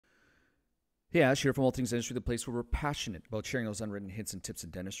Hey, Ash here from All Things Dentistry, the place where we're passionate about sharing those unwritten hints and tips in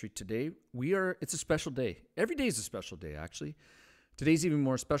dentistry. Today, it's a special day. Every day is a special day, actually. Today's even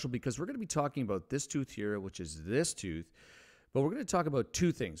more special because we're going to be talking about this tooth here, which is this tooth. But we're going to talk about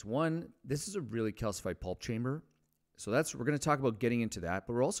two things. One, this is a really calcified pulp chamber. So we're going to talk about getting into that.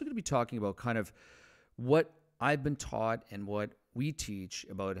 But we're also going to be talking about kind of what I've been taught and what we teach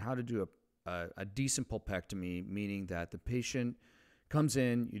about how to do a decent pulpectomy, meaning that the patient comes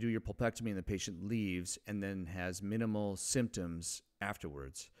in, you do your pulpectomy, and the patient leaves and then has minimal symptoms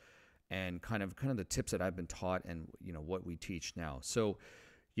afterwards, and kind of the tips that I've been taught and what we teach now. So,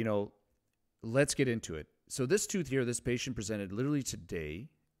 let's get into it. So this tooth here, this patient presented literally today,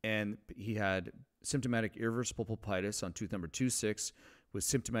 and he had symptomatic irreversible pulpitis on tooth number 26 with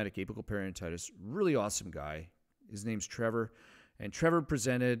symptomatic apical periodontitis. Really awesome guy. His name's Trevor. And Trevor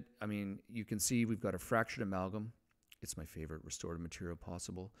presented, you can see we've got a fractured amalgam. It's my favorite restorative material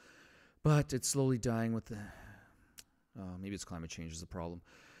possible, but it's slowly dying with maybe it's climate change is the problem.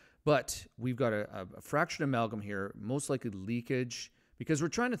 But we've got a fractured amalgam here, most likely leakage, because we're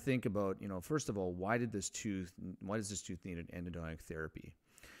trying to think about, first of all, why does this tooth need an endodontic therapy?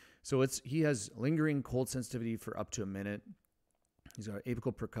 So he has lingering cold sensitivity for up to a minute. He's got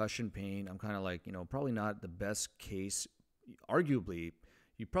apical percussion pain. I'm kind of like, probably not the best case. Arguably,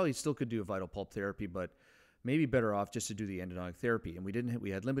 you probably still could do a vital pulp therapy, but maybe better off just to do the endodontic therapy. And we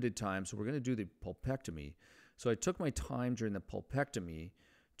had limited time, so we're going to do the pulpectomy. So I took my time during the pulpectomy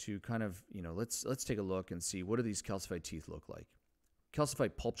to kind of, let's take a look and see what do these calcified teeth look like.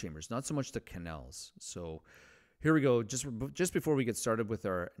 Calcified pulp chambers, not so much the canals. So here we go. Just before we get started with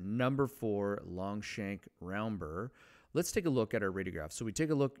our number 4 long shank round burr, let's take a look at our radiograph. So we take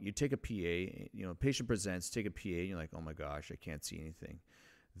a look, you take a PA, patient presents, take a PA, and you're like, oh my gosh, I can't see anything.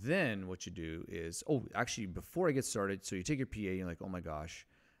 Then what you do is, actually, before I get started, so you take your PA, you're like, oh my gosh,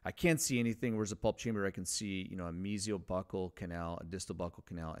 I can't see anything. Where's the pulp chamber? I can see, a mesiobuccal canal, a distal buccal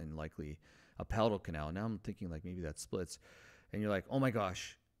canal, and likely a palatal canal. Now I'm thinking like maybe that splits. And you're like, oh my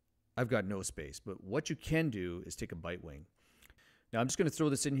gosh, I've got no space. But what you can do is take a bite wing. Now I'm just going to throw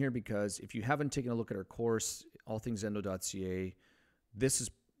this in here because if you haven't taken a look at our course, allthingsendo.ca, this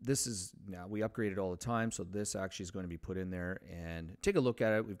is now we upgrade it all the time, so this actually is going to be put in there, and take a look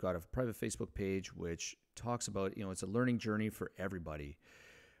at it. We've got a private Facebook page which talks about, it's a learning journey for everybody,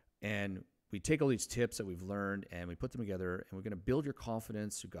 and we take all these tips that we've learned and we put them together, and we're going to build your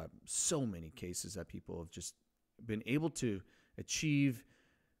confidence. We've got so many cases that people have just been able to achieve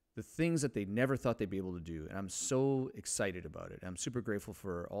the things that they never thought they'd be able to do, and I'm so excited about it. I'm super grateful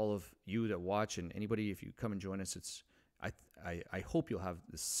for all of you that watch, and anybody, if you come and join us, I hope you'll have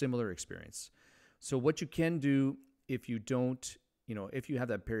a similar experience. So what you can do if you don't, if you have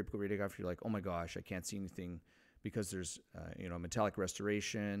that periapical radiograph, you're like, oh my gosh, I can't see anything because there's, metallic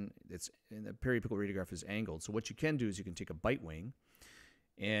restoration. And the periapical radiograph is angled. So what you can do is you can take a bite wing.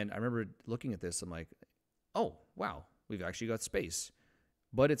 And I remember looking at this, I'm like, oh, wow, we've actually got space.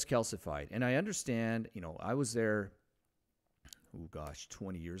 But it's calcified. And I understand, I was there,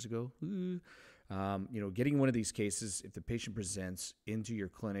 20 years ago. Getting one of these cases, if the patient presents into your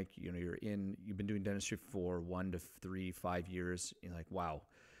clinic, you've been doing dentistry for 1 to 3, 5 years, you're like, wow,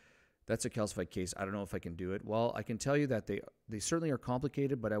 that's a calcified case. I don't know if I can do it. Well, I can tell you that they certainly are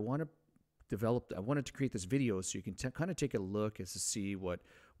complicated, but I wanted to create this video so you can kind of take a look as to see what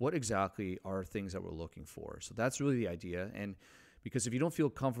exactly are things that we're looking for. So that's really the idea. And because if you don't feel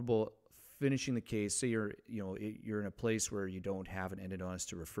comfortable finishing the case, say you're in a place where you don't have an endodontist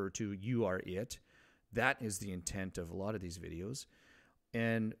to refer to, you are it. That is the intent of a lot of these videos.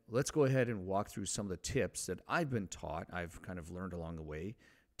 And let's go ahead and walk through some of the tips that I've been taught, I've kind of learned along the way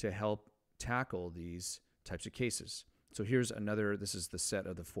to help tackle these types of cases. So here's this is the set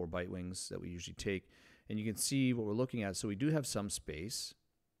of the 4 bite wings that we usually take. And you can see what we're looking at. So we do have some space.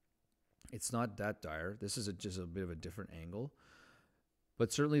 It's not that dire. This is just a bit of a different angle.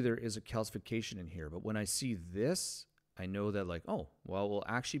 But certainly there is a calcification in here. But when I see this, I know that like, oh, well,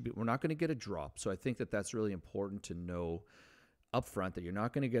 we're not going to get a drop. So I think that that's really important to know up front that you're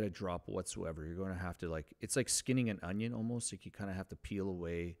not going to get a drop whatsoever. You're going to have to it's like skinning an onion almost. Like you kind of have to peel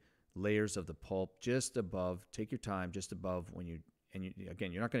away layers of the pulp just above. Take your time just above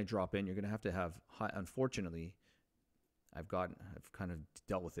again, you're not going to drop in. You're going to have high, unfortunately, I've kind of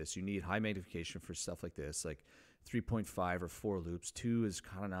dealt with this. You need high magnification for stuff like this, like 3.5 or 4 loops. 2 is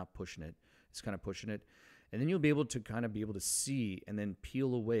kind of not pushing it. It's kind of pushing it. And then you'll be able to see and then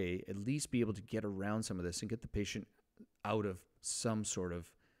peel away, at least be able to get around some of this and get the patient out of some sort of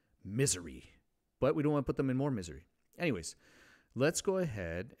misery. But we don't want to put them in more misery. Anyways, let's go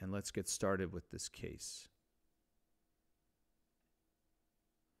ahead and let's get started with this case.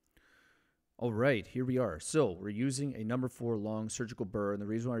 All right, here we are. So we're using a number 4 long surgical burr, and the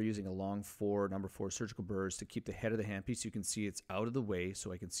reason why we're using a number 4 surgical burr is to keep the head of the handpiece so you can see it's out of the way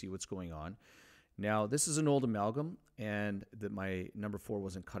so I can see what's going on. Now, this is an old amalgam, and my number 4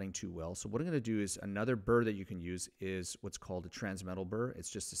 wasn't cutting too well. So what I'm going to do is another burr that you can use is what's called a transmetal burr.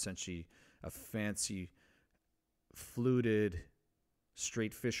 It's just essentially a fancy fluted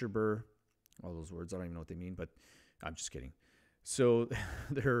straight Fisher burr. All those words, I don't even know what they mean, but I'm just kidding. So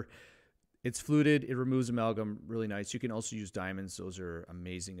it's fluted, it removes amalgam, really nice. You can also use diamonds, those are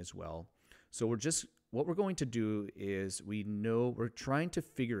amazing as well. So what we're going to do is we're trying to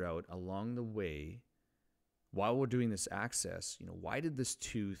figure out along the way, while we're doing this access, why did this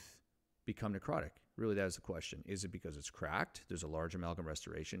tooth become necrotic? Really, that is the question. Is it because it's cracked? There's a large amalgam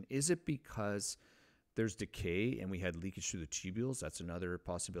restoration. Is it because there's decay and we had leakage through the tubules? That's another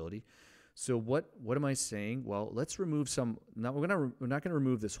possibility. So what am I saying? Well, let's remove some. Now we're not going to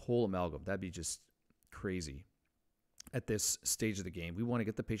remove this whole amalgam. That'd be just crazy. At this stage of the game, we want to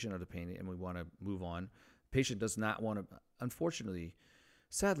get the patient out of pain and we want to move on. Patient does not want to, unfortunately,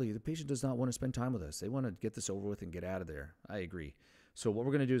 sadly, the patient does not want to spend time with us. They want to get this over with and get out of there. I agree. So what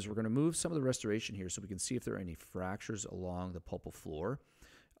we're going to do is we're going to move some of the restoration here so we can see if there are any fractures along the pulpal floor.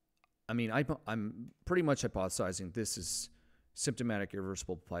 I mean, I'm pretty much hypothesizing this is symptomatic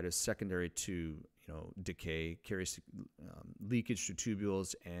irreversible pulpitis secondary to decay, carries leakage through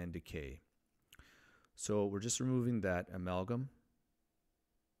tubules and decay. So we're just removing that amalgam.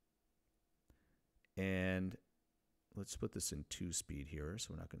 And let's put this in 2-speed here, so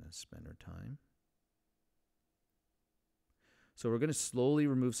we're not going to spend our time. So we're going to slowly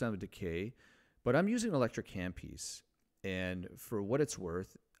remove some of the decay, but I'm using an electric handpiece. And for what it's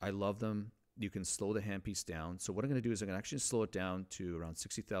worth, I love them. You can slow the handpiece down. So what I'm going to do is I'm going to actually slow it down to around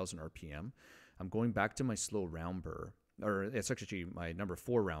 60,000 RPM. I'm going back to my slow round burr, or it's actually my number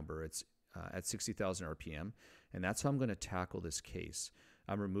 4 round burr. It's at 60,000 RPM, and that's how I'm going to tackle this case.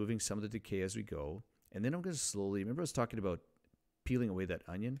 I'm removing some of the decay as we go, and then I'm going to slowly, remember I was talking about peeling away that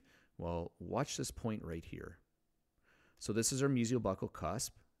onion? Well, watch this point right here. So this is our mesiobuccal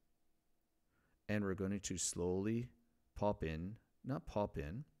cusp, and we're going to slowly not pop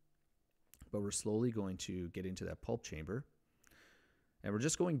in, but we're slowly going to get into that pulp chamber, and we're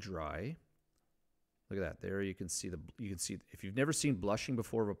just going dry. Look at that. There you can see if you've never seen blushing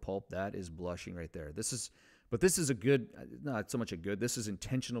before of a pulp, that is blushing right there. This is a good, not so much a good, this is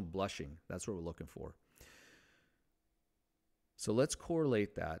intentional blushing. That's what we're looking for. So let's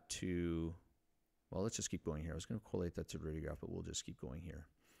correlate that to, well, let's just keep going here. I was going to correlate that to the radiograph, but we'll just keep going here.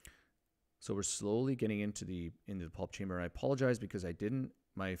 So we're slowly getting into the pulp chamber. And I apologize because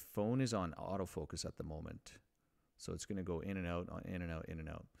my phone is on autofocus at the moment. So it's going to go in and out, in and out, in and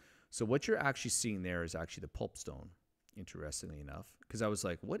out. So what you're actually seeing there is actually the pulp stone, interestingly enough, because I was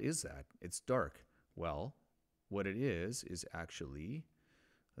like, what is that? It's dark. Well, what it is actually,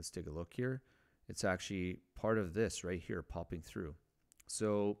 let's take a look here. It's actually part of this right here popping through.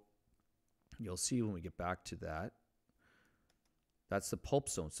 So you'll see when we get back to that, that's the pulp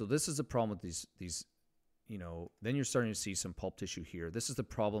stone. So this is the problem with these, then you're starting to see some pulp tissue here. This is the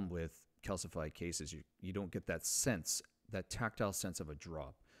problem with calcified cases. You don't get that sense, that tactile sense of a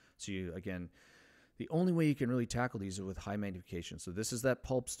drop. So again, the only way you can really tackle these is with high magnification. So this is that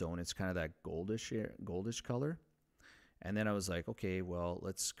pulp stone. It's kind of that goldish color. And then I was like, okay, well,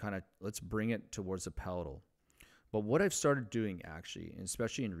 let's bring it towards the palatal. But what I've started doing actually, and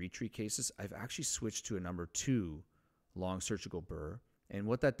especially in retreat cases, I've actually switched to a number 2 long surgical burr. And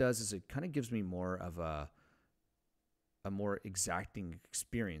what that does is it kind of gives me more of a more exacting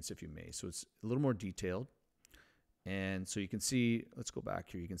experience, if you may. So it's a little more detailed. And so you can see, let's go back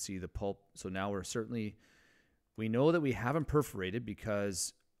here. You can see the pulp. So now we know that we haven't perforated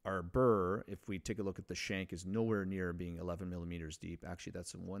because our burr, if we take a look at the shank, is nowhere near being 11 millimeters deep. Actually,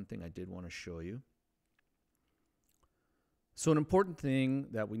 that's the one thing I did want to show you. So an important thing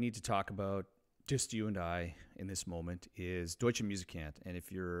that we need to talk about, just you and I in this moment, is Deutsche Musikant. And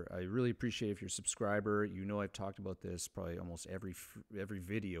I really appreciate if you're a subscriber. I've talked about this probably almost every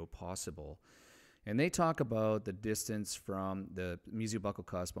video possible. And they talk about the distance from the mesiobuccal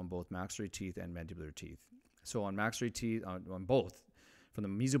cusp on both maxillary teeth and mandibular teeth. So on maxillary teeth, on both, from the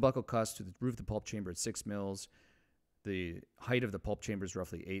mesiobuccal cusp to the roof of the pulp chamber at 6 mils, the height of the pulp chamber is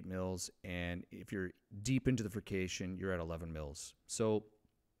roughly 8 mils, and if you're deep into the furcation, you're at 11 mils. So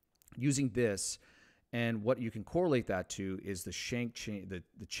using this, and what you can correlate that to is the shank the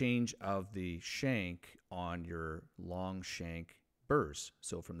change of the shank on your long shank burrs.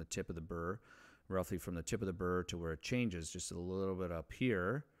 So from the tip of the burr, roughly from the tip of the burr to where it changes just a little bit up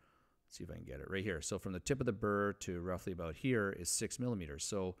here, let's see if I can get it right here. So from the tip of the burr to roughly about here is 6 millimeters.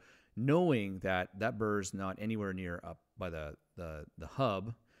 So knowing that that burr is not anywhere near up by the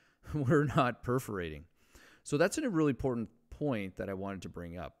hub, we're not perforating. So that's a really important point that I wanted to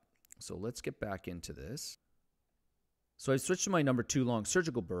bring up. So let's get back into this. So I switched to my number 2 long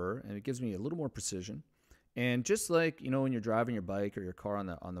surgical burr, and it gives me a little more precision. And just like, you know, when you're driving your bike or your car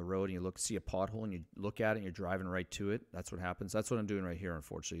on the road and you see a pothole and you look at it and you're driving right to it, that's what happens. That's what I'm doing right here,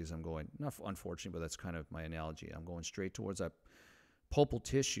 unfortunately, is I'm going, not unfortunately, but that's kind of my analogy. I'm going straight towards that pulpal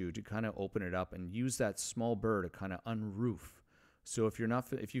tissue to kind of open it up and use that small burr to kind of unroof. So if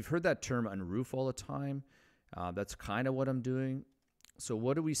you've heard that term unroof all the time, that's kind of what I'm doing. So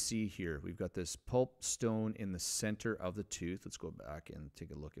what do we see here? We've got this pulp stone in the center of the tooth. Let's go back and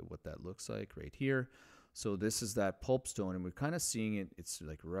take a look at what that looks like right here. So this is that pulp stone, and we're kind of seeing it. It's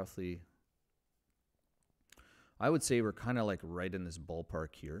like roughly, I would say we're kind of like right in this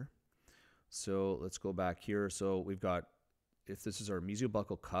ballpark here. So let's go back here. So we've got, if this is our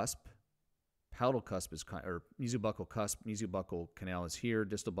mesiobuccal cusp, palatal cusp is kind, or mesiobuccal cusp, mesiobuccal canal is here.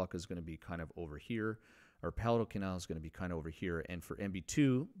 Distal buccal is going to be kind of over here. Our palatal canal is going to be kind of over here. And for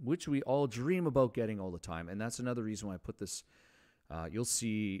MB2, which we all dream about getting all the time, and that's another reason why I put this, you'll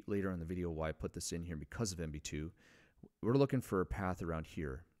see later in the video why I put this in here because of MB2. We're looking for a path around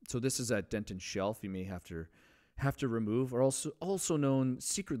here. So this is that dentin shelf you may have to remove, or also known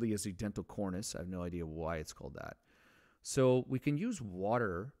secretly as the dental cornice. I have no idea why it's called that. So we can use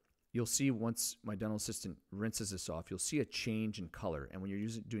water. You'll see once my dental assistant rinses this off, you'll see a change in color. And when you're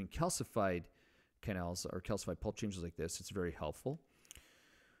doing calcified canals or calcified pulp changes like this, it's very helpful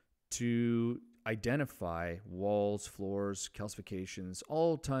to identify walls, floors, calcifications,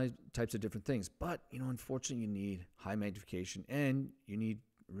 all types of different things. But, you know, unfortunately, you need high magnification and you need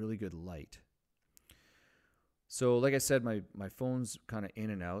really good light. So like I said, my phone's kind of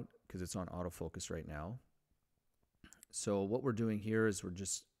in and out because it's on autofocus right now. So what we're doing here is we're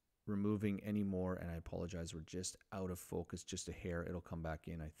just removing any more, and I apologize, we're just out of focus, just a hair. It'll come back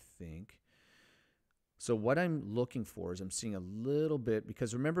in, I think. So what I'm looking for is I'm seeing a little bit,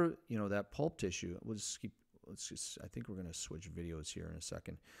 because remember, you know, that pulp tissue, I think we're going to switch videos here in a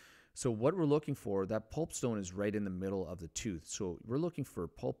second. So what we're looking for, that pulp stone is right in the middle of the tooth. So we're looking for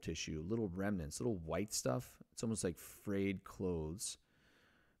pulp tissue, little remnants, little white stuff. It's almost like frayed clothes.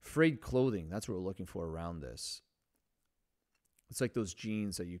 Frayed clothing, that's what we're looking for around this. It's like those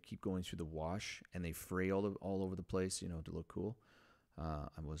jeans that you keep going through the wash and they fray all over the place, you know, to look cool.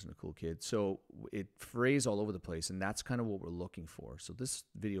 I wasn't a cool kid. So it frays all over the place, and that's kind of what we're looking for. So this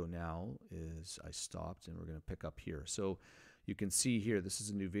video now is, I stopped, and we're going to pick up here. So you can see here, this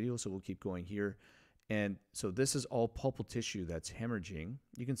is a new video, so we'll keep going here. And so this is all pulpal tissue that's hemorrhaging.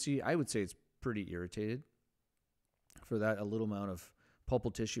 You can see, I would say it's pretty irritated for that, a little amount of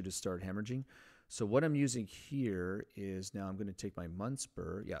pulpal tissue to start hemorrhaging. So what I'm using here is, now I'm going to take my Muntz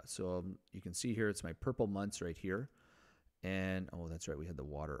burr. Yeah, so you can see here, it's my purple Muntz right here. And, oh, that's right, we had the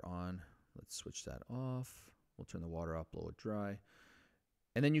water on. Let's switch that off. We'll turn the water off, blow it dry.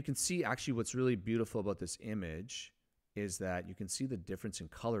 And then you can see actually what's really beautiful about this image is that you can see the difference in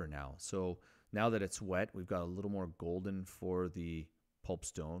color now. So now that it's wet, we've got a little more golden for the pulp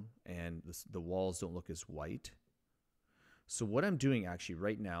stone, and the walls don't look as white. So what I'm doing actually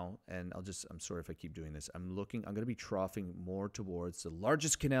right now, and I'm sorry if I keep doing this, I'm going to be troughing more towards the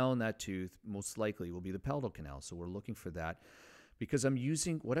largest canal in that tooth, most likely will be the palatal canal. So we're looking for that because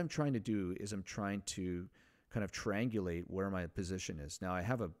what I'm trying to do is I'm trying to kind of triangulate where my position is. Now I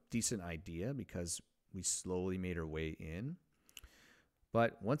have a decent idea because we slowly made our way in.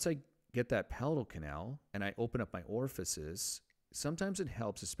 But once I get that palatal canal and I open up my orifices, sometimes it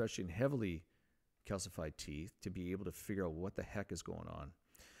helps, especially in heavily calcified teeth, to be able to figure out what the heck is going on.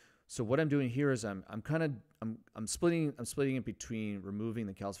 So what I'm doing here is I'm splitting it between removing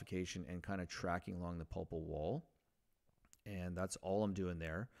the calcification and kind of tracking along the pulpal wall, and that's all I'm doing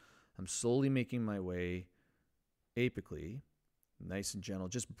there. I'm slowly making my way apically, nice and gentle,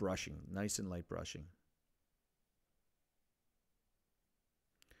 just brushing, nice and light brushing.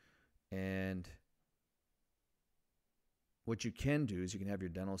 And what you can do is you can have your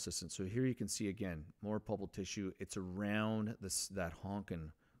dental assistant. So here you can see again, more pulpal tissue. It's around that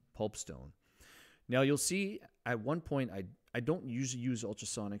honkin' pulp stone. Now you'll see at one point, I don't usually use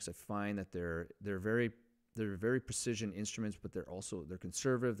ultrasonics. I find that they're very precision instruments, but they're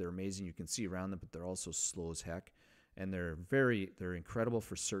conservative. They're amazing. You can see around them, but they're also slow as heck. And they're incredible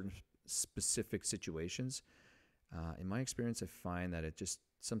for certain specific situations. In my experience, I find that it just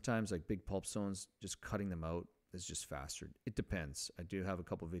sometimes, like big pulp stones, just cutting them out is just faster. It depends. I do have a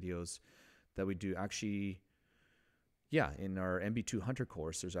couple videos that we do. Actually, Yeah, in our MB2 Hunter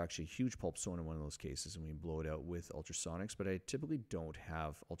course, there's actually a huge pulp stone in one of those cases, and we blow it out with ultrasonics, but I typically don't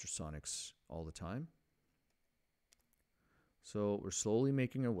have ultrasonics all the time. So we're slowly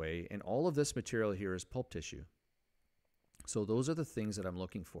making our way, and all of this material here is pulp tissue. So those are the things that I'm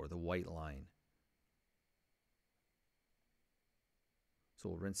looking for, the white line. So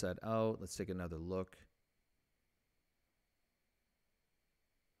we'll rinse that out. Let's take another look.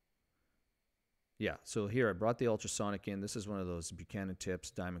 Yeah, so here I brought the ultrasonic in. This is one of those Buchanan tips,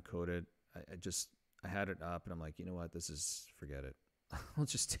 diamond coated. I had it up and I'm like, you know what, forget it. I'll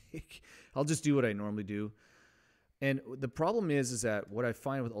just do what I normally do. And the problem is that what I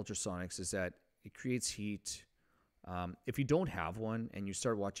find with ultrasonics is that it creates heat. If you don't have one and you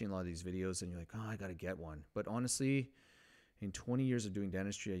start watching a lot of these videos and you're like, oh, I got to get one. But honestly, in 20 years of doing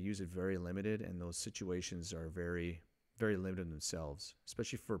dentistry, I use it very limited, and those situations are very, very limited themselves,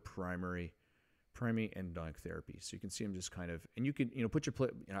 especially for primary endodontic therapy. So you can see I'm just kind of, and you can, put your,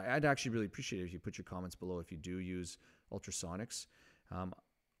 I'd actually really appreciate it if you put your comments below if you do use ultrasonics.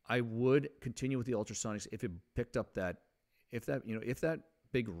 I would continue with the ultrasonics if it picked up if that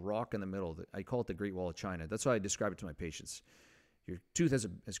big rock in the middle, I call it the Great Wall of China. That's how I describe it to my patients. Your tooth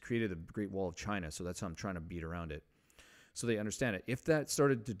has created the Great Wall of China, so that's how I'm trying to beat around it. So they understand it. If that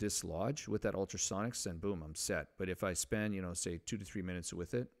started to dislodge with that ultrasonics, then boom, I'm set. But if I spend, say 2 to 3 minutes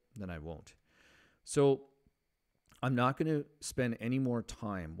with it, then I won't. So I'm not going to spend any more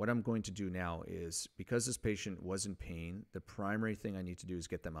time. What I'm going to do now is, because this patient was in pain, the primary thing I need to do is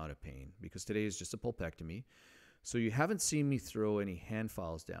get them out of pain, because today is just a pulpectomy. So you haven't seen me throw any hand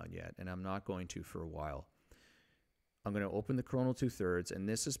files down yet, and I'm not going to for a while. I'm going to open the coronal 2/3, and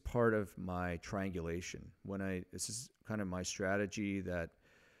this is part of my triangulation. This is kind of my strategy that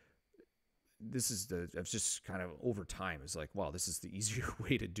I've just kind of over time is like, wow, this is the easier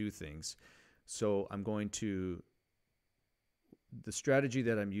way to do things. So the strategy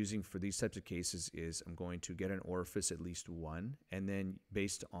that I'm using for these types of cases is I'm going to get an orifice, at least one, and then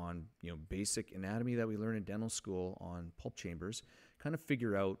based on basic anatomy that we learn in dental school on pulp chambers, kind of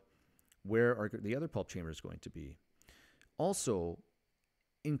figure out where are the other pulp chambers going to be. Also,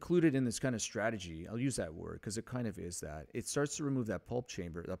 included in this kind of strategy, I'll use that word because it kind of is that, it starts to remove that pulp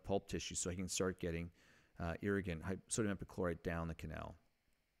chamber, that pulp tissue, so I can start getting irrigant sodium epichlorite down the canal.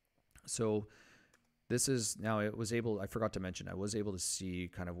 So this is now, I forgot to mention, I was able to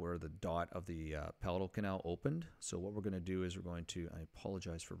see kind of where the dot of the palatal canal opened. So what we're going to do is I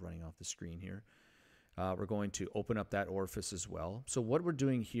apologize for running off the screen here. We're going to open up that orifice as well. So what we're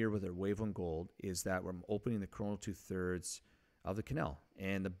doing here with our Wave 1 Gold is that we're opening the coronal 2/3 of the canal.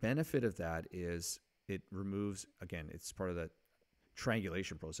 And the benefit of that is it removes, again, it's part of that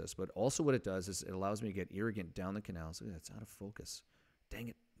triangulation process, but also what it does is it allows me to get irrigant down the canal. So that's out of focus. Dang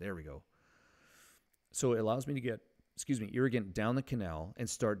it. There we go. So it allows me to get, irrigant down the canal and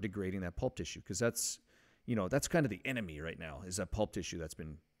start degrading that pulp tissue, because that's kind of the enemy right now, is that pulp tissue that's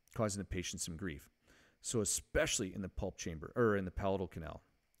been causing the patient some grief. So especially in the pulp chamber or in the palatal canal,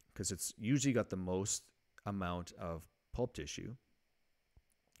 because it's usually got the most amount of pulp tissue,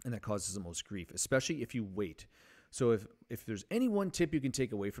 and that causes the most grief, especially if you wait. So if there's any one tip you can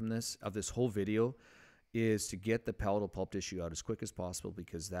take away from this whole video, is to get the palatal pulp tissue out as quick as possible,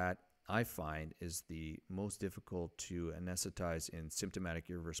 because that, I find, is the most difficult to anesthetize in symptomatic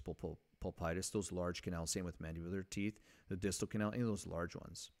irreversible pulpitis, those large canals. Same with mandibular teeth, the distal canal, any of those large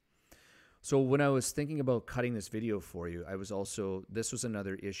ones. So when I was thinking about cutting this video for you, this was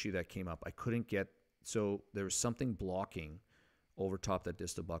another issue that came up. So there was something blocking over top that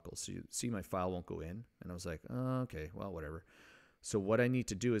distal buccal. So you see my file won't go in, and I was like, oh, okay, well, whatever. So what I need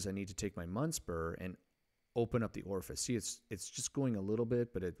to do is I need to take my Munn spur and open up the orifice. See, it's just going a little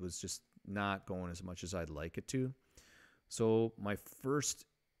bit, but it was just not going as much as I'd like it to. So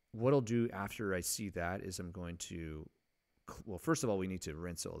what I'll do after I see that is I'm going to, well, first of all, we need to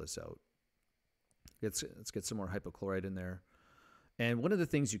rinse all this out. Let's get some more hypochlorite in there. And one of the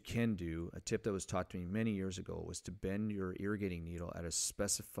things you can do, a tip that was taught to me many years ago, was to bend your irrigating needle at a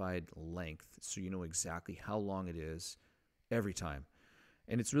specified length so you know exactly how long it is every time.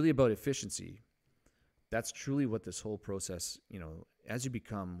 And it's really about efficiency. That's truly what this whole process, as you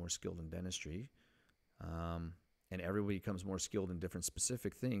become more skilled in dentistry, and everybody becomes more skilled in different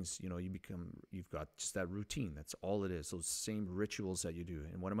specific things, you've got just that routine. That's all it is, those same rituals that you do.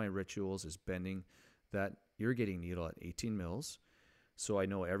 And one of my rituals is bending that irrigating needle at 18 mils. So I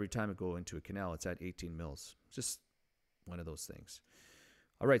know every time I go into a canal, it's at 18 mils. Just one of those things.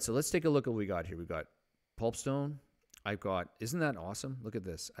 All right, so let's take a look at what we got here. We've got pulp stone. Isn't that awesome? Look at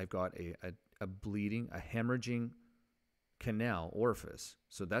this. I've got a bleeding, a hemorrhaging canal orifice.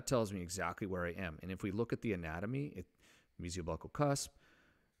 So that tells me exactly where I am. And if we look at the anatomy, Mesiobuccal cusp,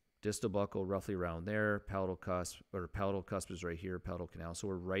 distal buccal roughly around there, palatal cusp is right here, palatal canal. So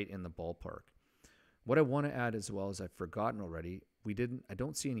we're right in the ballpark. What I want to add as well is I've forgotten already, I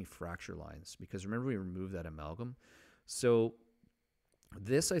don't see any fracture lines because remember we removed that amalgam. So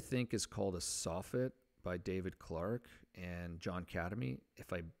this I think is called a soffit by David Clark and John Cademy.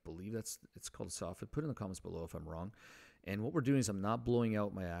 If I believe it's called a soffit, put in the comments below if I'm wrong. And what we're doing is I'm not blowing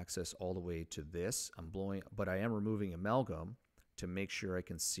out my access all the way to this. But I am removing amalgam to make sure I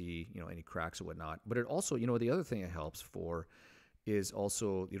can see, any cracks or whatnot. But it also, the other thing it helps for is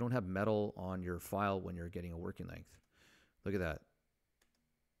also you don't have metal on your file when you're getting a working length. Look at that.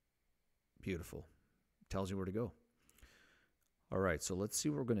 Beautiful. Tells you where to go. All right, so let's see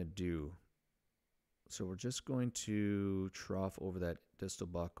what we're going to do. So we're just going to trough over that distal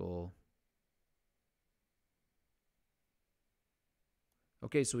buccal.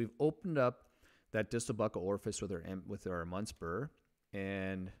 Okay, so we've opened up that distal buccal orifice with our Muntz burr,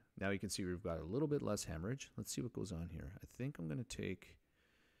 and now you can see we've got a little bit less hemorrhage. Let's see what goes on here. I think I'm going to take...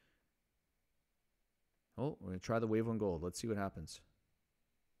 Oh, we're going to try the wave 1 gold. Let's see what happens.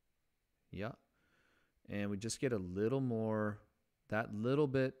 Yeah. And we just get a little more... That little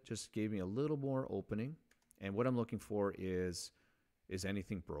bit just gave me a little more opening. And what I'm looking for is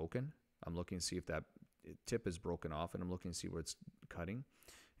anything broken? I'm looking to see if that tip is broken off, and I'm looking to see where it's cutting.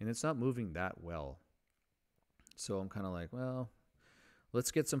 And it's not moving that well. So I'm kind of like, well,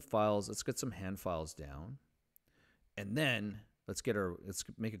 let's get some files. Let's get some hand files down. And then let's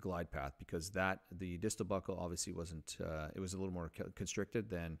make a glide path, because the distal buccal obviously wasn't, it was a little more constricted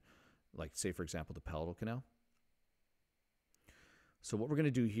than, like, say, for example, the palatal canal. So what we're going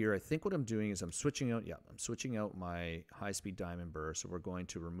to do here, I think what I'm doing is I'm switching out my high-speed diamond burr. So we're going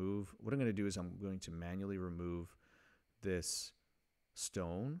to remove, what I'm going to do is I'm going to manually remove this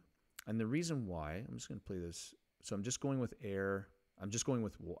stone. And the reason why, I'm just going to play this. So I'm just going with air. I'm just going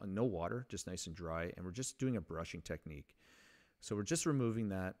with no water, just nice and dry. And we're just doing a brushing technique. So we're just removing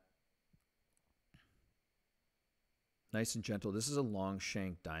that. Nice and gentle. This is a long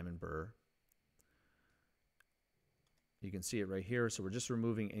shank diamond burr. You can see it right here. So we're just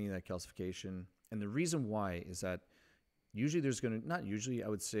removing any of that calcification. And the reason why is that usually there's going to, not usually, I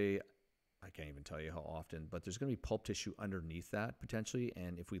would say, I can't even tell you how often, but there's going to be pulp tissue underneath that potentially.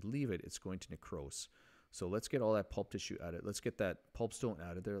 And if we leave it, it's going to necrose. So let's get all that pulp tissue out of it. Let's get that pulp stone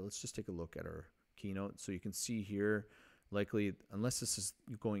out of there. Let's just take a look at our keynote. So you can see here, likely, unless this is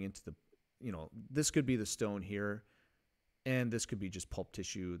going into the, this could be the stone here. And this could be just pulp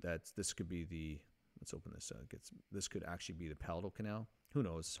tissue. This could be the, let's open this up. This could actually be the palatal canal. Who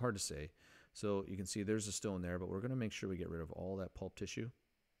knows? It's hard to say. So you can see there's a stone there, but we're going to make sure we get rid of all that pulp tissue.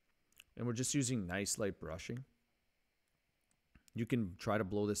 And we're just using nice light brushing. You can try to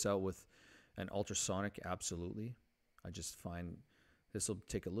blow this out with an ultrasonic, absolutely. I just find this will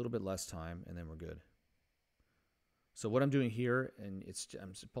take a little bit less time, and then we're good. So what I'm doing here, and I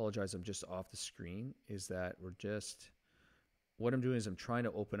apologize, I'm just off the screen, is that what I'm doing is I'm trying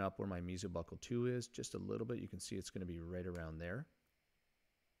to open up where my mesiobuccal 2 is just a little bit. You can see it's going to be right around there.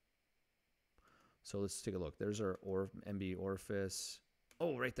 So let's take a look. There's our MB orifice.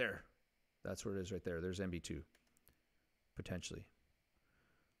 Oh, right there. That's where it is right there. There's MB2, potentially.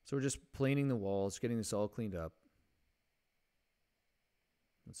 So we're just planing the walls, getting this all cleaned up.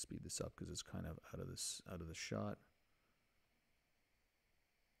 Let's speed this up because it's kind of out of the shot.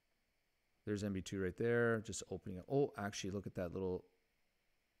 There's MB2 right there, just opening up. Oh, actually, look at that little,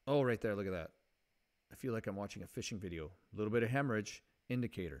 oh, right there, look at that. I feel like I'm watching a fishing video. A little bit of hemorrhage,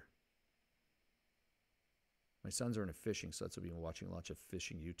 indicator. My sons are into fishing, so that's what we've been watching lots of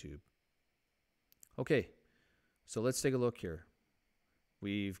fishing YouTube. Okay, so let's take a look here.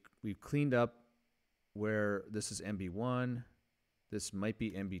 We've cleaned up where this is MB1. This might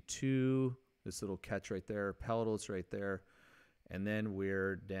be MB2. This little catch right there, palatal's right there. And then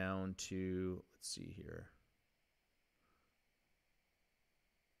we're down to, let's see here.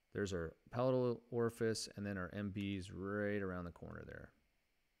 There's our palatal orifice, and then our MB's right around the corner there.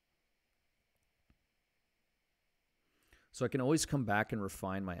 So I can always come back and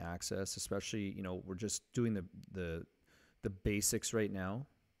refine my access, especially, we're just doing the basics right now.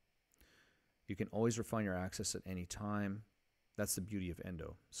 You can always refine your access at any time. That's the beauty of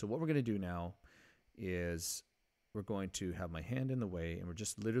endo. So what we're going to do now is we're going to have my hand in the way, and we're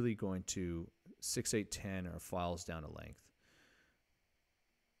just literally going to 6, 8, 10 our files down a length.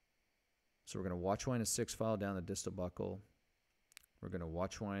 So we're going to watch wind a 6 file down the distal buccal. We're going to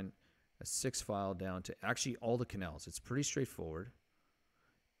watch wind a 6 file down to actually all the canals. It's pretty straightforward,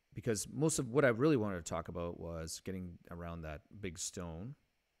 because most of what I really wanted to talk about was getting around that big stone.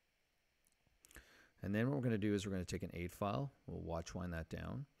 And then what we're going to do is we're going to take an 8 file. We'll watch wind that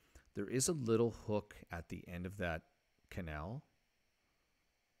down. There is a little hook at the end of that canal.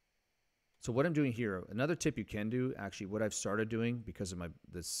 So what I'm doing here, another tip you can do, actually what I've started doing because of one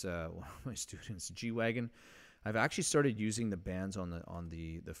of my students, G-Wagon, I've actually started using the bands on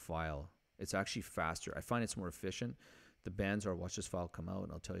the file. It's actually faster. I find it's more efficient. The bands are, watch this file come out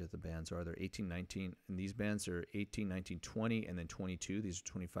and I'll tell you what the bands are. They're 18, 19, and these bands are 18, 19, 20, and then 22. These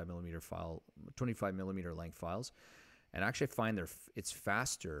are 25 millimeter length files. And actually I find it's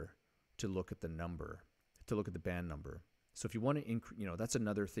faster to look at the number, to look at the band number. So if you want to, that's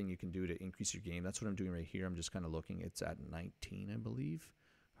another thing you can do to increase your gain. That's what I'm doing right here. I'm just kind of looking. It's at 19, I believe.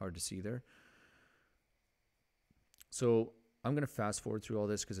 Hard to see there. So I'm going to fast forward through all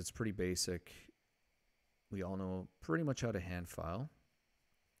this because it's pretty basic. We all know pretty much how to hand file.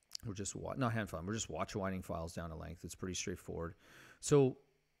 We're just not hand file. We're just watch winding files down to length. It's pretty straightforward. So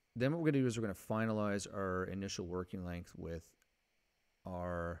then what we're going to do is we're going to finalize our initial working length with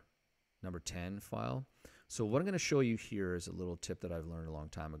our number 10 file. So what I'm going to show you here is a little tip that I've learned a long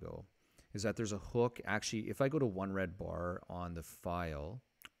time ago, is that there's a hook. Actually, if I go to one red bar on the file,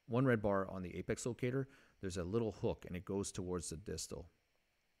 one red bar on the apex locator, there's a little hook and it goes towards the distal.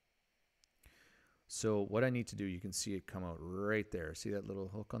 So what I need to do, you can see it come out right there. See that little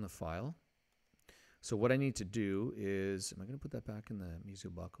hook on the file? So what I need to do is, am I going to put that back in the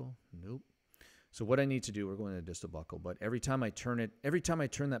mesial buccal? Nope. So what I need to do, we're going to the distal buccal, but every time I turn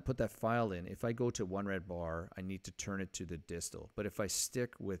that, put that file in, if I go to one red bar, I need to turn it to the distal. But if I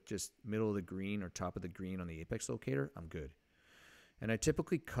stick with just middle of the green or top of the green on the apex locator, I'm good. And I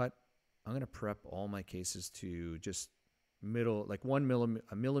typically cut, I'm going to prep all my cases to just middle, like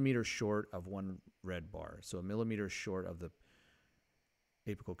a millimeter short of one red bar. So a millimeter short of the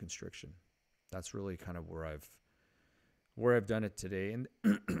apical constriction. That's really kind of where I've done it today. And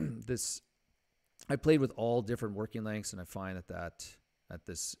I played with all different working lengths, and I find that at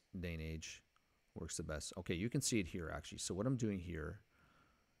this day and age works the best. Okay, you can see it here actually. So what I'm doing here,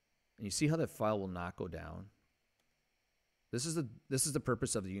 and you see how that file will not go down. This is the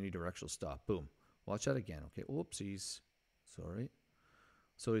purpose of the unidirectional stop. Boom. Watch that again. Okay. Whoopsies. Sorry.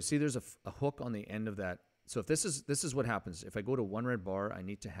 So you see there's a hook on the end of that. So if this is what happens. If I go to one red bar, I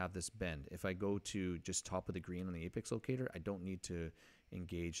need to have this bend. If I go to just top of the green on the apex locator, I don't need to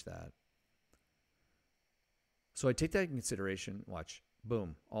engage that. So I take that in consideration. Watch.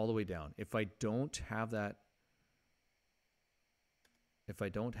 Boom. All the way down. If I don't have that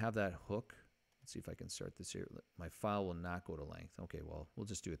hook, let's see if I can start this here. My file will not go to length. Okay, well, we'll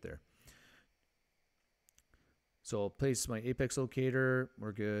just do it there. So I'll place my apex locator.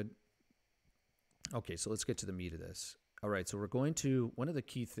 We're good. Okay, so let's get to the meat of this. All right, so we're going to, one of the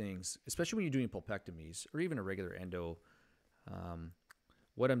key things, especially when you're doing pulpectomies or even a regular endo,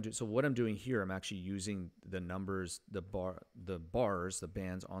 what I'm doing here, I'm actually using the numbers, the bars, the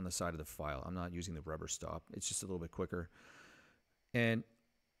bands on the side of the file. I'm not using the rubber stop. It's just a little bit quicker. And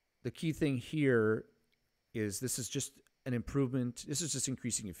the key thing here is this is just an improvement. This is just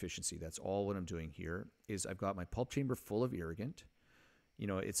increasing efficiency. That's all what I'm doing here is I've got my pulp chamber full of irrigant.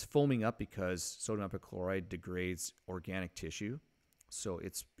 It's foaming up because sodium hypochlorite degrades organic tissue. So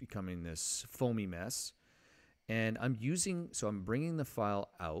it's becoming this foamy mess. And I'm bringing the file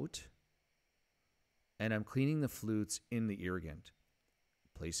out and I'm cleaning the flutes in the irrigant,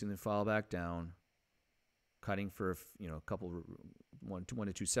 placing the file back down, cutting for a couple, 1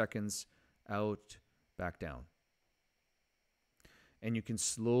 to 2 seconds, out, back down. And you can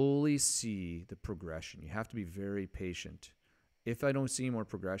slowly see the progression. You have to be very patient. If I don't see more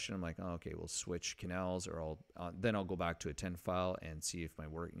progression, I'm like, oh, okay, we'll switch canals, or then I'll go back to a 10 file and see if my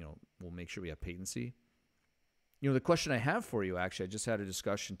work, we'll make sure we have patency. The question I have for you, actually, I just had a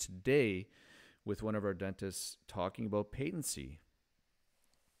discussion today with one of our dentists talking about patency.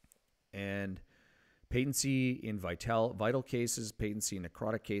 And patency in vital cases, patency in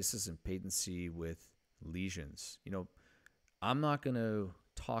necrotic cases, and patency with lesions. I'm not going to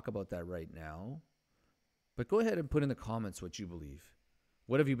talk about that right now, but go ahead and put in the comments what you believe.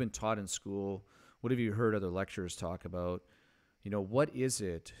 What have you been taught in school? What have you heard other lecturers talk about? What is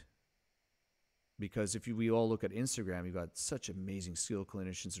it? Because if we all look at Instagram, you've got such amazing skilled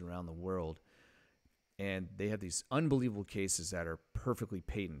clinicians around the world, and they have these unbelievable cases that are perfectly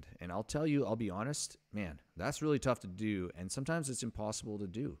patent. And I'll tell you, I'll be honest, man, that's really tough to do, and sometimes it's impossible to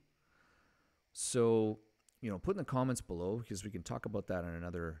do. So, put in the comments below, because we can talk about that in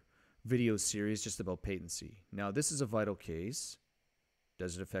another video series just about patency. Now, this is a vital case.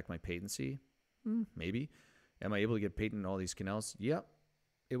 Does it affect my patency? Maybe. Am I able to get patent in all these canals? Yep.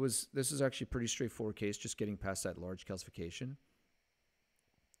 This is actually a pretty straightforward case, just getting past that large calcification.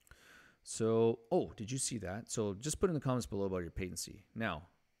 So, oh, did you see that? So just put in the comments below about your patency. Now,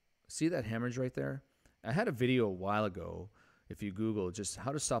 see that hemorrhage right there? I had a video a while ago, if you Google, just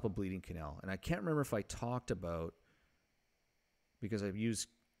how to stop a bleeding canal. And I can't remember if I talked about, because I've used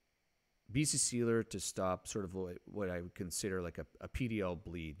BC Sealer to stop sort of what I would consider like a PDL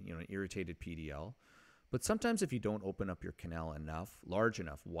bleed, an irritated PDL. But sometimes if you don't open up your canal enough, large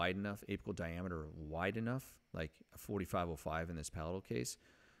enough, wide enough, apical diameter wide enough, like a 4505 in this palatal case,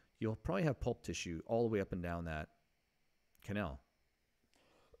 you'll probably have pulp tissue all the way up and down that canal.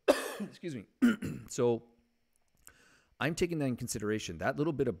 Excuse me. So I'm taking that in consideration. That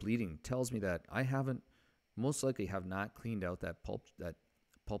little bit of bleeding tells me that I most likely have not cleaned out that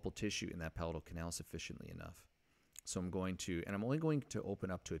pulpal tissue in that palatal canal sufficiently enough. So I'm only going to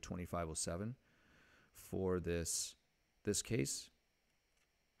open up to a 2507 for this case.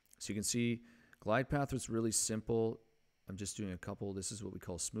 So you can see glide path was really simple. I'm just doing a couple. This is what we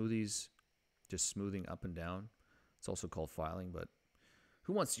call smoothies, just smoothing up and down. It's also called filing, but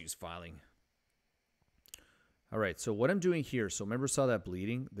who wants to use filing? All right, so what I'm doing here, so remember saw that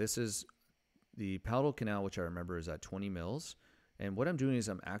bleeding? This is the palatal canal, which I remember is at 20 mils. And what I'm doing is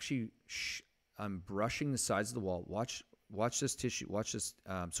I'm brushing the sides of the wall. Watch this tissue, watch this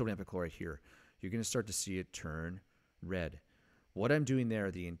sodium epichlorite here. You're going to start to see it turn red. What I'm doing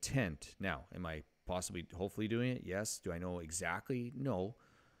there, the intent, now, am I hopefully doing it? Yes. Do I know exactly? No.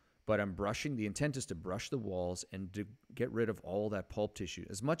 But I'm brushing. The intent is to brush the walls and to get rid of all that pulp tissue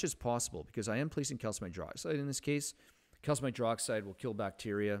as much as possible, because I am placing calcified hydroxide in this case. Calcified hydroxide will kill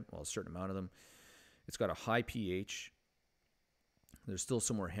bacteria, well, a certain amount of them. It's got a high pH. There's still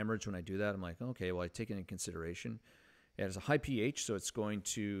some more hemorrhage when I do that. I'm like, okay, well, I take it into consideration. It has a high pH, so it's going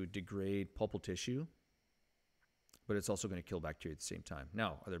to degrade pulpal tissue, but it's also going to kill bacteria at the same time.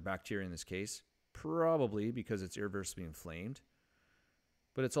 Now, are there bacteria in this case? Probably, because it's irreversibly inflamed,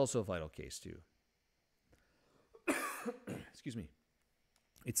 but it's also a vital case too. Excuse me.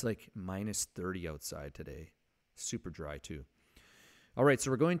 It's like minus 30 outside today. Super dry too. All right,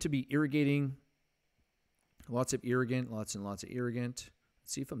 so we're going to be irrigating. Lots of irrigant, lots and lots of irrigant.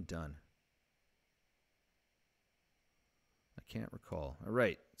 Let's see if I'm done. I can't recall. All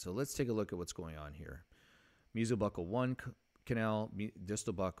right, so let's take a look at what's going on here. Mesobuccal 1 canal,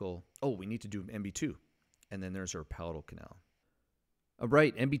 distal buccal. Oh, we need to do MB2. And then there's our palatal canal. All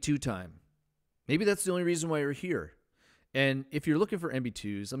right, MB2 time. Maybe that's the only reason why you're here. And if you're looking for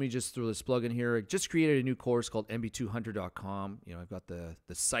MB2s, let me just throw this plug in here. I just created a new course called mb2hunter.com. I've got the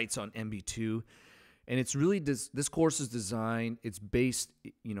sites on MB2. And it's really, this course is designed, it's based,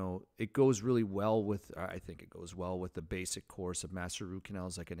 it goes really well with, I think it goes well with the basic course of master root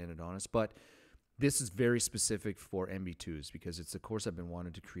canals like an endodontist. But this is very specific for MB2s because it's the course I've been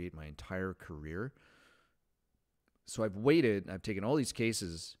wanting to create my entire career. So I've waited, I've taken all these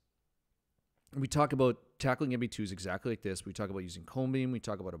cases. We talk about tackling MB2s exactly like this. We talk about using cone beam. We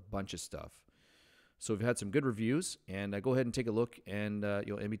talk about a bunch of stuff. So we've had some good reviews, and go ahead and take a look, and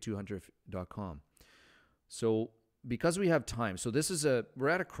mb2hunter.com. So because we have time, so we're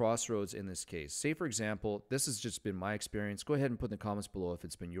at a crossroads in this case. Say, for example, this has just been my experience. Go ahead and put in the comments below if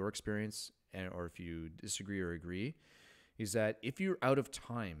it's been your experience or if you disagree or agree, is that if you're out of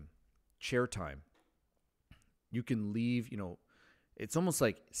time, chair time, you can leave, it's almost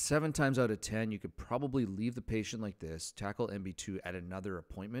like 7 times out of 10, you could probably leave the patient like this, tackle MB2 at another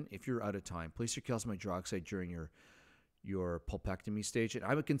appointment. If you're out of time, place your calcium hydroxide during your pulpectomy stage. And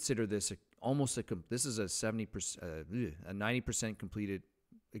I would consider this this is a 70%, a 90% completed,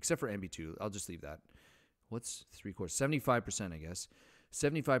 except for MB2. I'll just leave that. What's 3/4? 75%, I guess.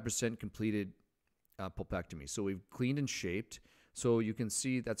 75% completed pulpectomy. So we've cleaned and shaped. So you can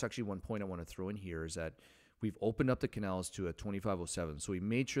see that's actually one point I want to throw in here is that we've opened up the canals to a 2507. So we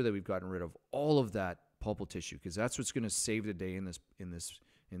made sure that we've gotten rid of all of that pulpal tissue because that's what's going to save the day in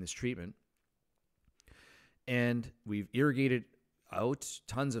this treatment. And we've irrigated out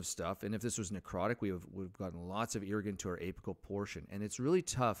tons of stuff. And if this was necrotic, we've gotten lots of irrigant to our apical portion. And it's really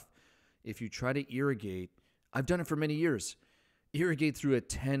tough if you try to irrigate. I've done it for many years. Irrigate through a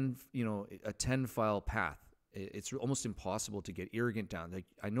 10 file path. It's almost impossible to get irrigant down. Like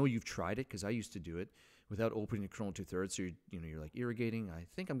I know you've tried it because I used to do it without opening the coronal 2/3. So you're like irrigating. I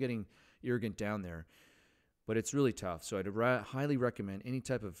think I'm getting irrigant down there, but it's really tough. So I'd highly recommend any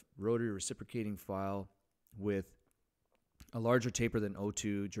type of rotary reciprocating file with a larger taper than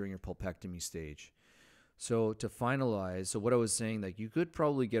O2 during your pulpectomy stage. So to finalize, so what I was saying, like you could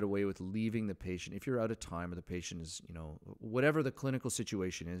probably get away with leaving the patient if you're out of time or the patient is, whatever the clinical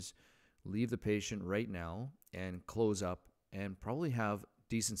situation is, leave the patient right now and close up and probably have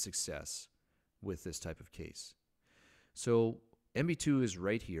decent success with this type of case. So MB2 is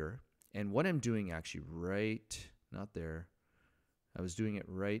right here. And what I'm doing actually right, not there. I was doing it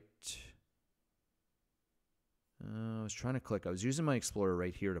right. I was trying to click. I was using my Explorer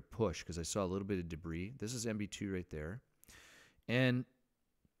right here to push because I saw a little bit of debris. This is MB2 right there. And,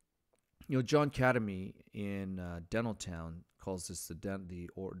 you know, John Cademy in Dentaltown calls this the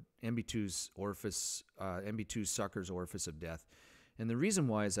MB2's orifice, MB2 sucker's orifice of death. And the reason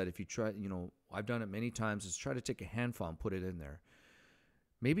why is that if you try, you know, I've done it many times, is try to take a hand file and put it in there.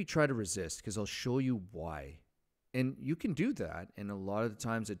 Maybe try to resist because I'll show you why. And you can do that, and a lot of the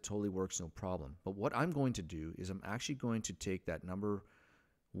times it totally works, no problem. But what I'm going to do is I'm actually going to take that number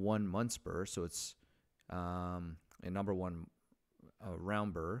 1 Muntz burr, so it's a number 1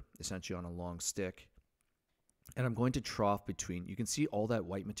 round burr, essentially on a long stick, and I'm going to trough between, you can see all that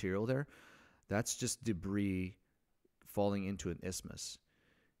white material there? That's just debris falling into an isthmus.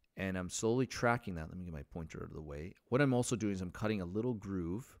 And I'm slowly tracking that. Let me get my pointer out of the way. What I'm also doing is I'm cutting a little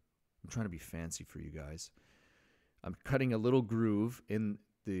groove. I'm trying to be fancy for you guys. I'm cutting a little groove in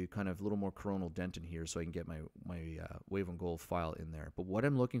the kind of little more coronal dent in here so I can get my wave and gold file in there. But what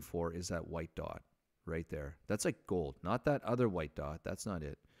I'm looking for is that white dot right there. That's like gold, not that other white dot. That's not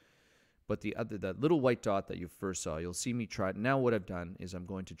it. But that little white dot that you first saw, you'll see me try. Now what I've done is I'm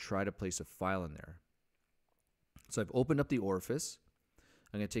going to try to place a file in there. So I've opened up the orifice.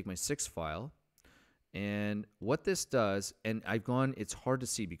 I'm going to take my 6 file. And what this does, and I've gone, it's hard to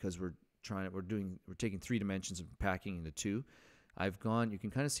see because we're taking 3 dimensions and packing into 2. I've gone, you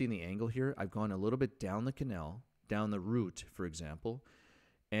can kind of see in the angle here, I've gone a little bit down the canal, down the root, for example.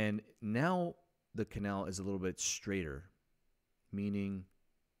 And now the canal is a little bit straighter, meaning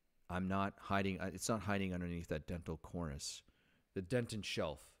I'm not hiding, it's not hiding underneath that dental cornice, the dentin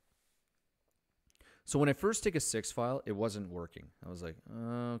shelf. So when I first take a 6 file, it wasn't working. I was like,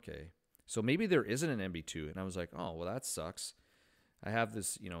 okay. So maybe there isn't an MB2. And I was like, oh, well, that sucks. I have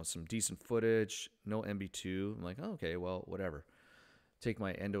this, you know, some decent footage, no MB2. I'm like, oh, okay, well, whatever. Take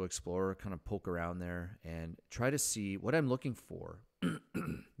my Endo Explorer, kind of poke around there and try to see what I'm looking for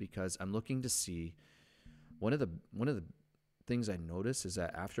because I'm looking to see one of the things I notice is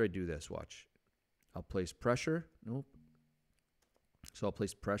that after I do this, watch, I'll place pressure. Nope. So I'll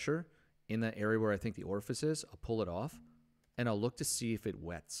place pressure in that area where I think the orifice is. I'll pull it off and I'll look to see if it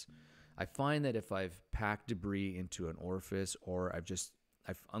wets. I find that if I've packed debris into an orifice or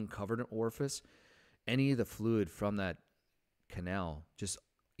I've uncovered an orifice, any of the fluid from that canal just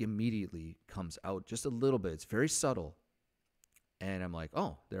immediately comes out just a little bit. It's very subtle. And I'm like,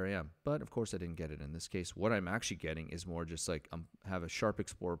 oh, there I am. But of course I didn't get it in this case. What I'm actually getting is more just like have a sharp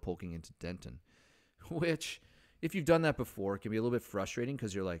explorer poking into dentin, which if you've done that before, it can be a little bit frustrating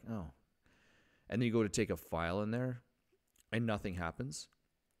because you're like, oh. And then you go to take a file in there and nothing happens.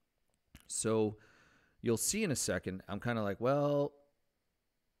 So you'll see in a second, I'm kind of like, well,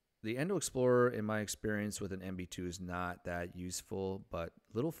 the Endo Explorer, in my experience with an MB2, is not that useful, but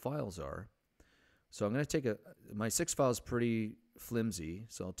little files are. So I'm going to take my 6 file is pretty flimsy,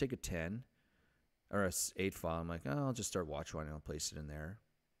 so I'll take a 10 or a 8 file. I'm like, oh, I'll just start watch one and I'll place it in there.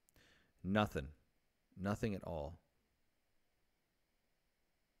 Nothing. Nothing at all.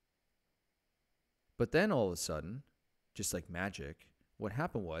 But then all of a sudden, just like magic, what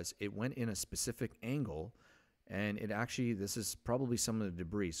happened was it went in a specific angle and it actually, this is probably some of the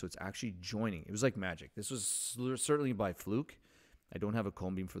debris, so it's actually joining. It was like magic. This was certainly by fluke. I don't have a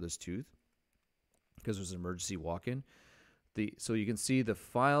cone beam for this tooth because it was an emergency walk-in. So you can see the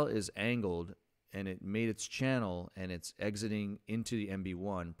file is angled and it made its channel and it's exiting into the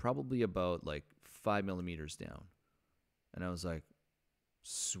MB1 probably about like 5 millimeters down. And I was like,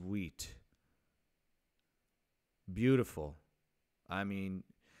 sweet. Beautiful. I mean,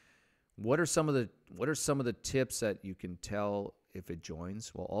 what are some of the tips that you can tell if it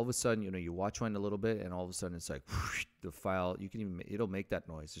joins? Well, all of a sudden, you know, you watch one a little bit and all of a sudden it's like whoosh, the file, it'll make that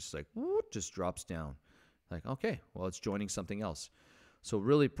noise. It's just like whoop, just drops down. Like, okay, well, it's joining something else. So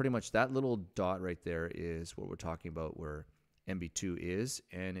really pretty much that little dot right there is what we're talking about where MB2 is,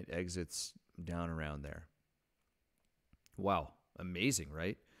 and it exits down around there. Wow, amazing,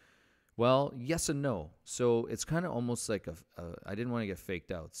 right? Well, yes and no. So it's kind of almost like I didn't want to get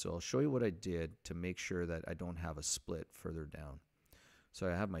faked out. So I'll show you what I did to make sure that I don't have a split further down. So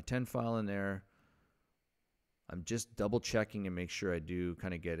I have my 10 file in there. I'm just double checking and make sure I do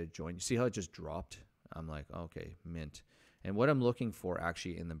kind of get it joined. You see how it just dropped? I'm like, okay, mint. And what I'm looking for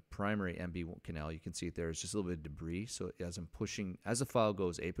actually in the primary MB canal, you can see it there, is just a little bit of debris. So as I'm pushing, as the file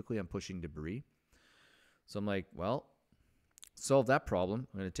goes apically, I'm pushing debris. So I'm like, well, solve that problem.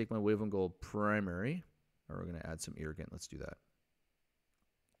 I'm going to take my wave and gold primary, or we're going to add some irrigant. Let's do that.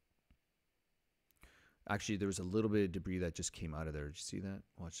 Actually, there was a little bit of debris that just came out of there. Did you see that?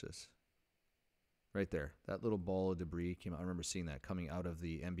 Watch this. right there. That little ball of debris came out. I remember seeing that coming out of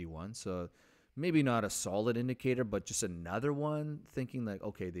the MB1. So maybe not a solid indicator, but just another one thinking like,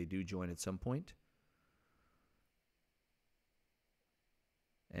 okay, they do join at some point.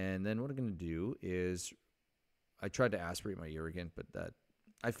 And then what I'm going to do is I tried to aspirate my ear again, but that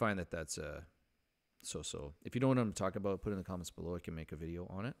I find that that's so-so. If you don't know what I'm talking about, put it in the comments below. I can make a video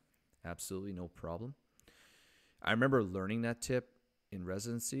on it. Absolutely no problem. I remember learning that tip in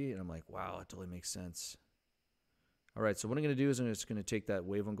residency, and I'm like, wow, it totally makes sense. All right, so what I'm going to do is I'm just going to take that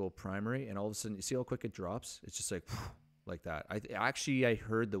Wave on Go primary, and all of a sudden, you see how quick it drops? It's just like that. I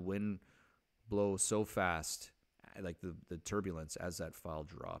heard the wind blow so fast, like the turbulence as that file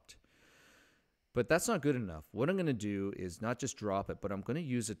dropped. But that's not good enough. What I'm going to do is not just drop it, but I'm going to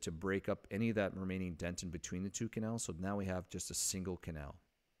use it to break up any of that remaining dent in between the two canals. So now we have just a single canal.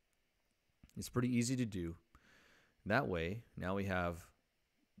 It's pretty easy to do. That way, now we have,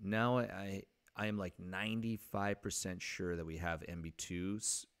 I am like 95% sure that we have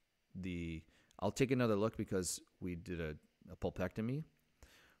MB2s. I'll take another look because we did a pulpectomy.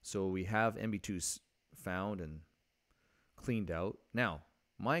 So we have MB2s found and cleaned out. Now,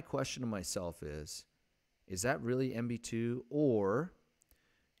 my question to myself is that really MB2, or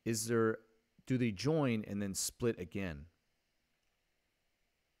do they join and then split again?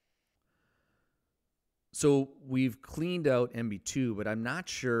 So we've cleaned out MB2, but I'm not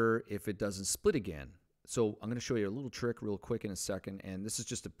sure if it doesn't split again. So I'm going to show you a little trick real quick in a second, and this is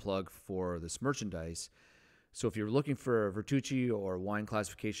just a plug for this merchandise. So if you're looking for a Vertucci or wine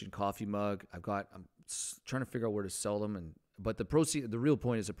classification coffee mug, I'm trying to figure out where to sell them, but the real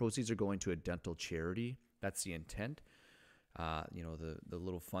point is the proceeds are going to a dental charity. That's the intent. The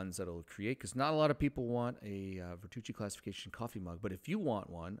little funds that it'll create, because not a lot of people want a Vertucci classification coffee mug. But if you want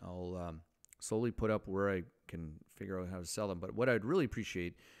one, I'll slowly put up where I can figure out how to sell them. But what I'd really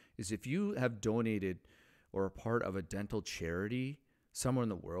appreciate is if you have donated or are part of a dental charity somewhere in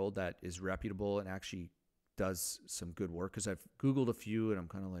the world that is reputable and actually does some good work, because I've Googled a few and I'm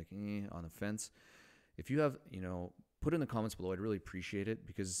kind of like on the fence. If you have, put in the comments below. I'd really appreciate it,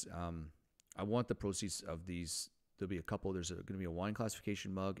 because I want the proceeds of these. There'll be a couple. There's going to be a wine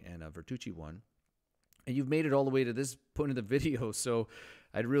classification mug and a Vertucci one. And you've made it all the way to this point of the video. So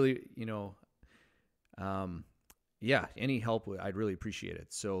I'd really, any help, I'd really appreciate it.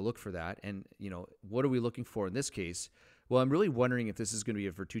 So look for that. And, what are we looking for in this case? Well, I'm really wondering if this is going to be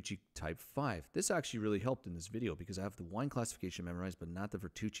a Vertucci type 5. This actually really helped in this video because I have the wine classification memorized, but not the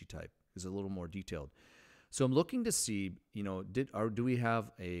Vertucci type. It's a little more detailed. So I'm looking to see, do we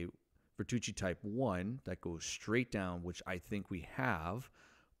have a Vertucci type 1 that goes straight down, which I think we have,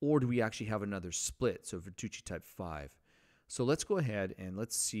 or do we actually have another split, so Vertucci type 5? So let's go ahead and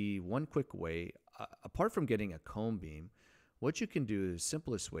let's see one quick way. Apart from getting a comb beam, what you can do, the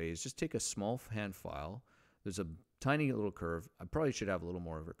simplest way, is just take a small hand file. There's a tiny little curve. I probably should have a little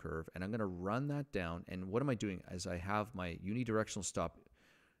more of a curve, and I'm going to run that down. And what am I doing? As I have my unidirectional stop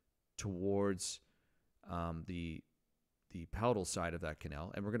towards the palatal side of that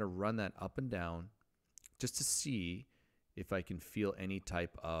canal, and we're going to run that up and down just to see if I can feel any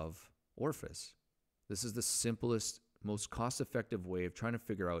type of orifice. This is the simplest, most cost-effective way of trying to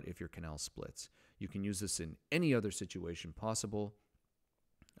figure out if your canal splits. You can use this in any other situation possible.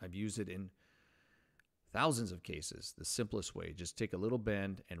 I've used it in thousands of cases. The simplest way, just take a little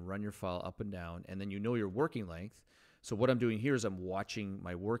bend and run your file up and down, and then you know your working length. So what I'm doing here is I'm watching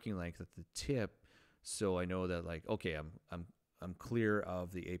my working length at the tip, so I know that, like, okay, I'm clear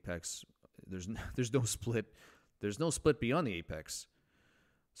of the apex. There's no split. There's no split beyond the apex.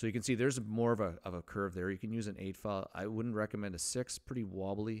 So you can see there's more of a curve there. You can use an 8 file. I wouldn't recommend a 6, pretty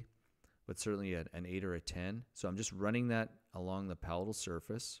wobbly, but certainly an 8 or a 10. So I'm just running that along the palatal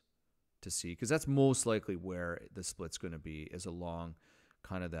surface to see, because that's most likely where the split's going to be, is along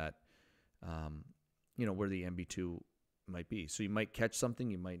kind of that, where the MB2 might be. So you might catch something,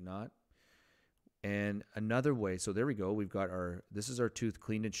 you might not. And another way, so there we go. We've got this is our tooth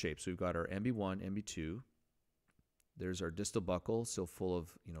cleaned in shape. So we've got our MB1, MB2. There's our distal buccal, so full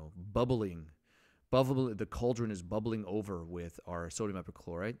of, bubbling. The cauldron is bubbling over with our sodium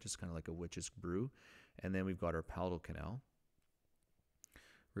hypochlorite, just kind of like a witch's brew. And then we've got our palatal canal.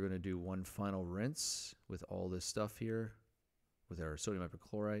 We're going to do one final rinse with all this stuff here with our sodium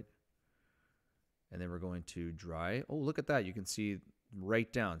hypochlorite. And then we're going to dry. Oh, look at that. You can see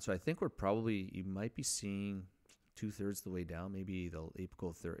right down. So I think you might be seeing 2/3 the way down, maybe the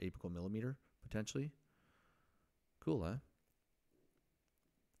apical millimeter potentially. Cool, huh?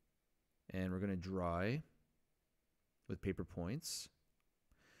 And we're going to dry with paper points.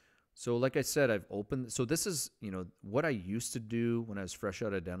 So like I said, I've opened. So this is, what I used to do when I was fresh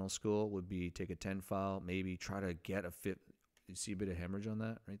out of dental school would be take a 10 file, maybe try to get a fit. You see a bit of hemorrhage on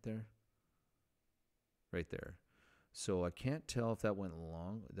that right there? Right there. So I can't tell if that went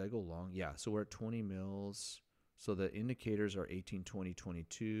long. Did I go long? Yeah. So we're at 20 mils. So the indicators are 18, 20,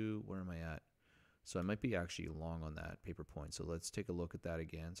 22. Where am I at? So I might be actually long on that paper point. So let's take a look at that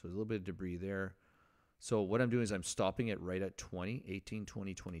again. So there's a little bit of debris there. So what I'm doing is I'm stopping it right at 20, 18,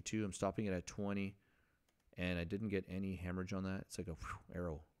 20, 22. I'm stopping it at 20, and I didn't get any hemorrhage on that. It's like a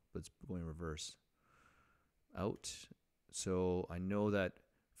arrow, but it's going reverse. Out. So I know that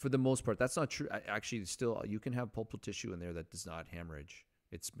for the most part, that's not true. Actually, still, you can have pulpal tissue in there that does not hemorrhage.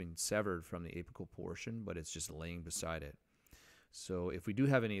 It's been severed from the apical portion, but it's just laying beside it. So if we do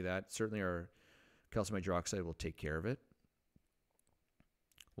have any of that, certainly our calcium hydroxide will take care of it.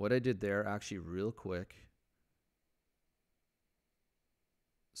 What I did there, actually real quick,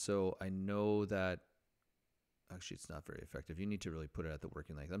 so I know that, actually it's not very effective. You need to really put it at the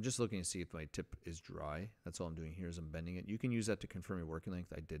working length. I'm just looking to see if my tip is dry. That's all I'm doing here is I'm bending it. You can use that to confirm your working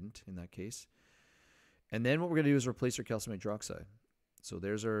length. I didn't in that case. And then what we're going to do is replace our calcium hydroxide. So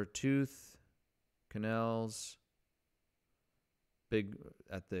there's our tooth, canals, big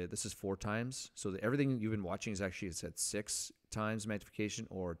this is 4 times. So everything you've been watching is actually it's at 6 times magnification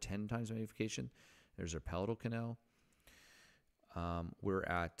or 10 times magnification. There's our palatal canal.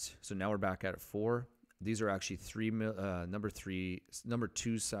 So now we're back at 4. These are actually number 2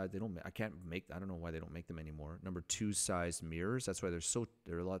 size. I don't know why they don't make them anymore. Number 2 size mirrors. That's why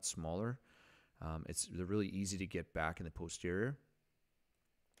they're a lot smaller. They're really easy to get back in the posterior.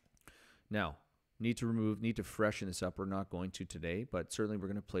 Now, need to freshen this up. We're not going to today, but certainly we're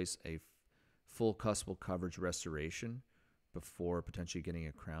going to place a full cuspal coverage restoration before potentially getting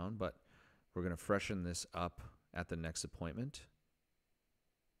a crown, but we're going to freshen this up at the next appointment,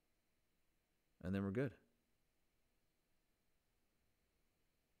 and then we're good.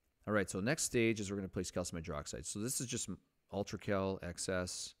 All right, so next stage is we're going to place calcium hydroxide. So this is just UltraCal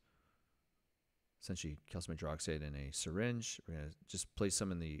XS, essentially calcium hydroxide in a syringe. We're going to just place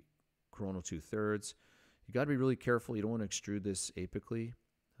some in the coronal 2/3. You got to be really careful. You don't want to extrude this apically.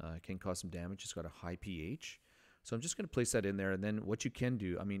 It can cause some damage. It's got a high pH. So I'm just going to place that in there. And then what you can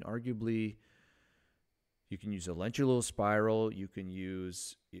do, arguably, you can use a lentulo spiral. You can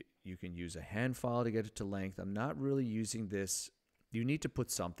use a hand file to get it to length. I'm not really using this. You need to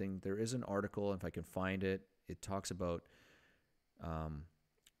put something. There is an article, if I can find it. It talks about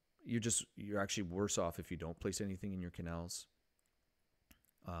you're actually worse off if you don't place anything in your canals.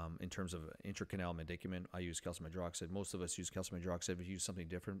 In terms of intracanal medicament, I use calcium hydroxide. Most of us use calcium hydroxide. If you use something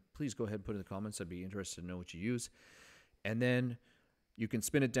different, please go ahead and put it in the comments. I'd be interested to know what you use. And then you can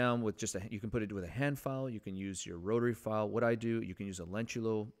spin it down with you can put it with a hand file. You can use your rotary file. What I do, you can use a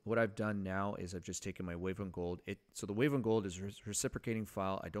lentulo. What I've done now is I've just taken my Wave on Gold. So the Wave on Gold is a reciprocating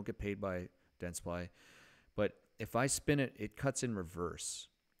file. I don't get paid by Dentsply. But if I spin it, it cuts in reverse.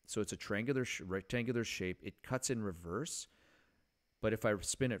 So it's a rectangular shape. It cuts in reverse. But if I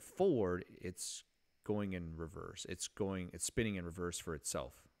spin it forward, it's going in reverse. It's spinning in reverse for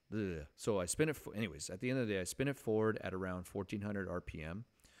itself. Ugh. So I spin it, anyways, at the end of the day, I spin it forward at around 1400 RPM.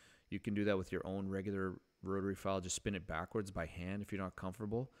 You can do that with your own regular rotary file. Just spin it backwards by hand if you're not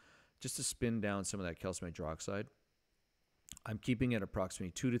comfortable, just to spin down some of that calcium hydroxide. I'm keeping it approximately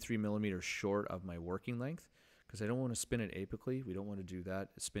 2 to 3 millimeters short of my working length because I don't want to spin it apically. We don't want to do that,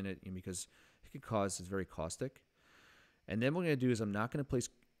 spin it because it's very caustic. And then what I'm going to do is I'm not going to place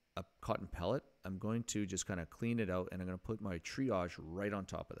a cotton pellet. I'm going to just kind of clean it out, and I'm going to put my triage right on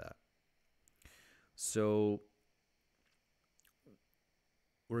top of that. So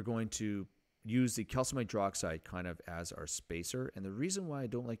we're going to use the calcium hydroxide kind of as our spacer. And the reason why I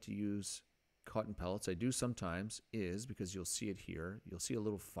don't like to use cotton pellets, I do sometimes, is because you'll see it here. You'll see a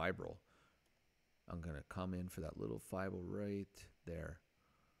little fibril. I'm going to come in for that little fibril right there.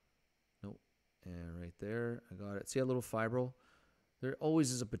 And right there, I got it. See a little fibril? There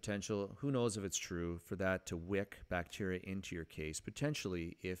always is a potential, who knows if it's true, for that to wick bacteria into your case.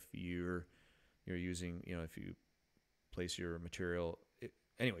 Potentially, if you're using, if you place your material,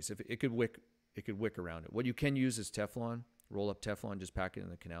 anyways, if it could wick around it. What you can use is Teflon, roll up Teflon, just pack it in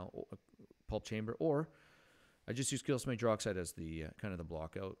the canal, pulp chamber, or I just use calcium hydroxide as the kind of the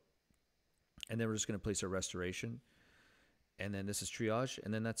block out. And then we're just going to place our restoration. And then this is triage,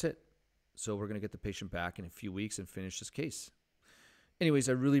 and then that's it. So we're going to get the patient back in a few weeks and finish this case. Anyways,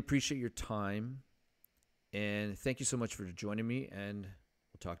 I really appreciate your time. And thank you so much for joining me. And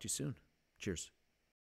we'll talk to you soon. Cheers.